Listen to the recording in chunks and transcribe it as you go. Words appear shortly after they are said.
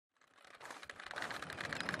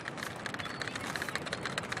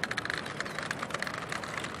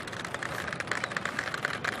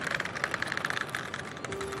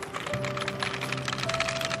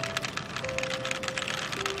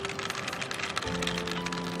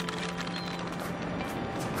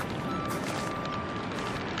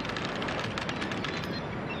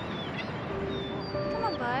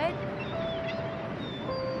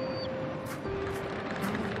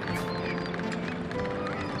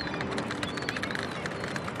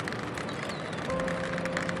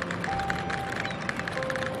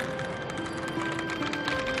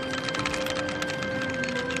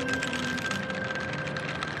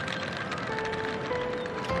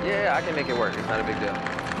I can make it work. It's not a big deal.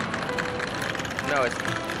 No, it's...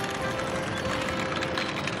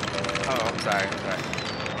 Oh, I'm sorry.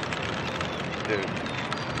 Dude.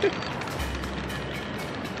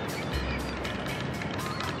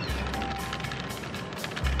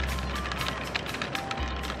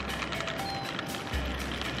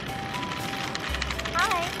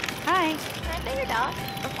 Hi. Can I pet your dog?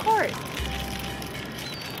 Of course.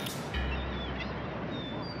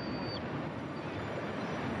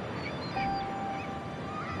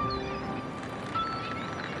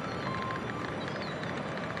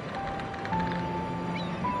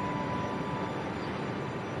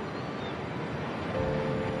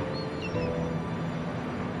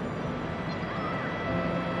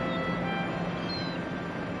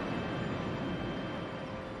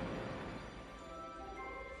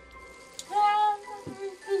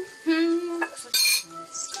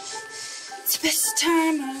 It's the best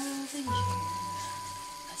time of the year.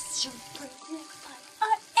 Let's jump right like I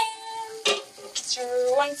am. It's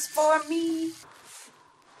your one's for me.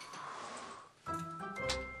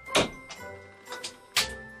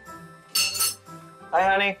 Hi,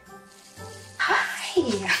 honey.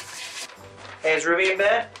 Hi. Hey, is Ruby in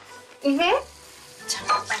bed? Mm-hmm.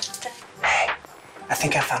 Hey, I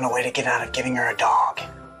think I found a way to get out of giving her a dog.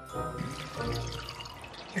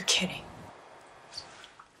 You're kidding.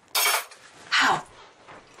 How?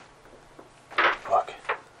 Look.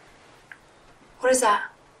 What is that?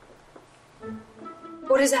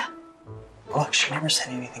 What is that? Look, she never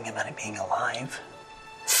said anything about it being alive.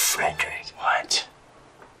 Frederick. What?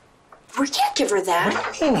 We can't give her that.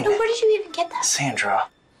 What do you mean? No, where did you even get that? Sandra.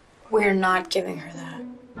 We're not giving her that.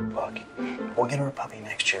 Look, we'll get her a puppy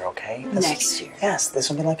next year, okay? Next year? Yes, this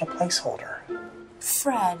will be like a placeholder.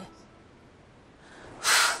 Fred.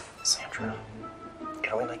 Sandra,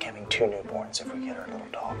 it'll be like having 2 newborns if we get her a little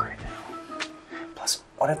dog right now. Plus,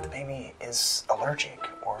 what if the baby is allergic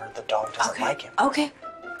or the dog doesn't like him? Okay.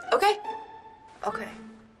 Okay. Okay,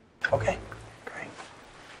 great.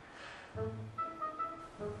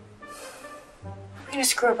 We're gonna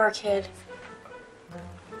screw up our kid.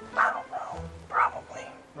 I don't know. Probably.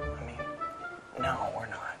 I mean, no, we're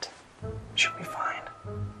not. She'll be fine.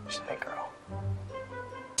 She's a big girl.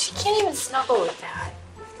 She can't even snuggle with that.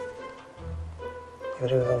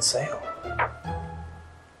 Maybe it was on sale.